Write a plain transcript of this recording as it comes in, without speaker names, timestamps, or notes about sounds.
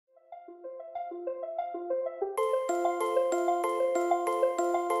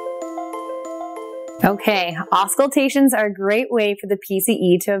Okay, auscultations are a great way for the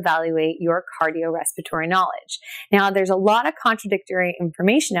PCE to evaluate your cardiorespiratory knowledge. Now, there's a lot of contradictory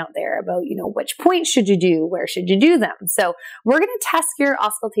information out there about, which points should you do, where should you do them. So we're going to test your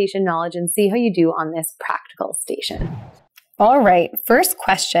auscultation knowledge and see how you do on this practical station. All right, first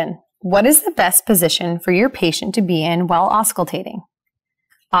question. What is the best position for your patient to be in while auscultating?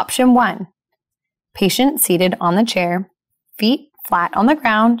 Option 1, patient seated on the chair, feet flat on the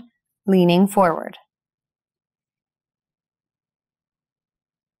ground, leaning forward.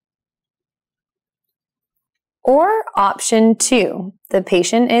 Or option 2, the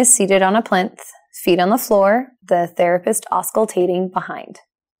patient is seated on a plinth, feet on the floor, the therapist auscultating behind.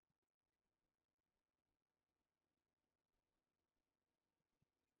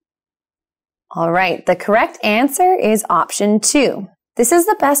 All right, the correct answer is option 2. This is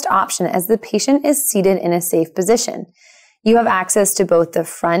the best option as the patient is seated in a safe position. You have access to both the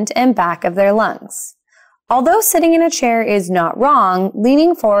front and back of their lungs. Although sitting in a chair is not wrong,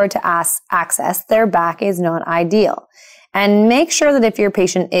 leaning forward to access their back is not ideal. And make sure that if your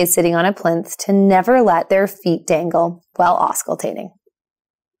patient is sitting on a plinth, to never let their feet dangle while auscultating.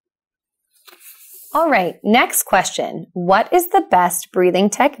 All right, next question. What is the best breathing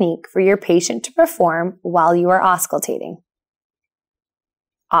technique for your patient to perform while you are auscultating?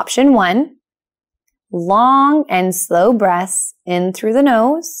 Option 1, long and slow breaths in through the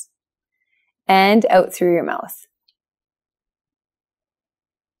nose and out through your mouth.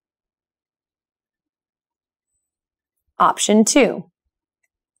 Option 2,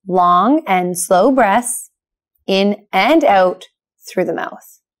 long and slow breaths in and out through the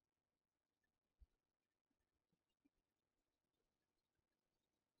mouth.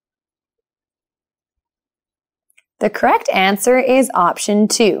 The correct answer is option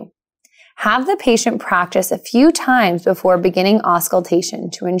 2. Have the patient practice a few times before beginning auscultation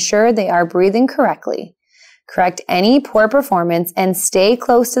to ensure they are breathing correctly. Correct any poor performance and stay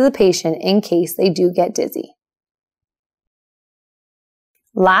close to the patient in case they do get dizzy.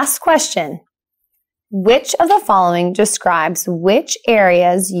 Last question. Which of the following describes which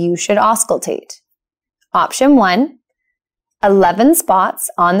areas you should auscultate? Option 1, 11 spots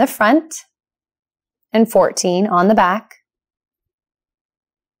on the front and 14 on the back.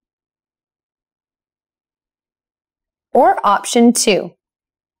 Or option 2,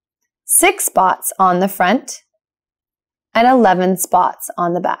 6 spots on the front and 11 spots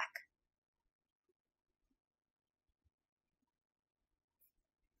on the back.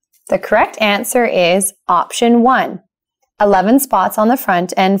 The correct answer is option 1, 11 spots on the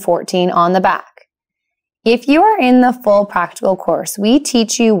front and 14 on the back. If you are in the full practical course, we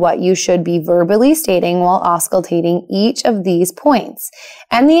teach you what you should be verbally stating while auscultating each of these points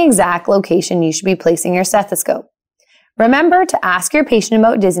and the exact location you should be placing your stethoscope. Remember to ask your patient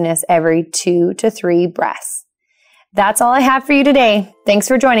about dizziness every 2 to 3 breaths. That's all I have for you today. Thanks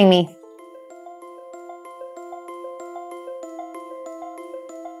for joining me.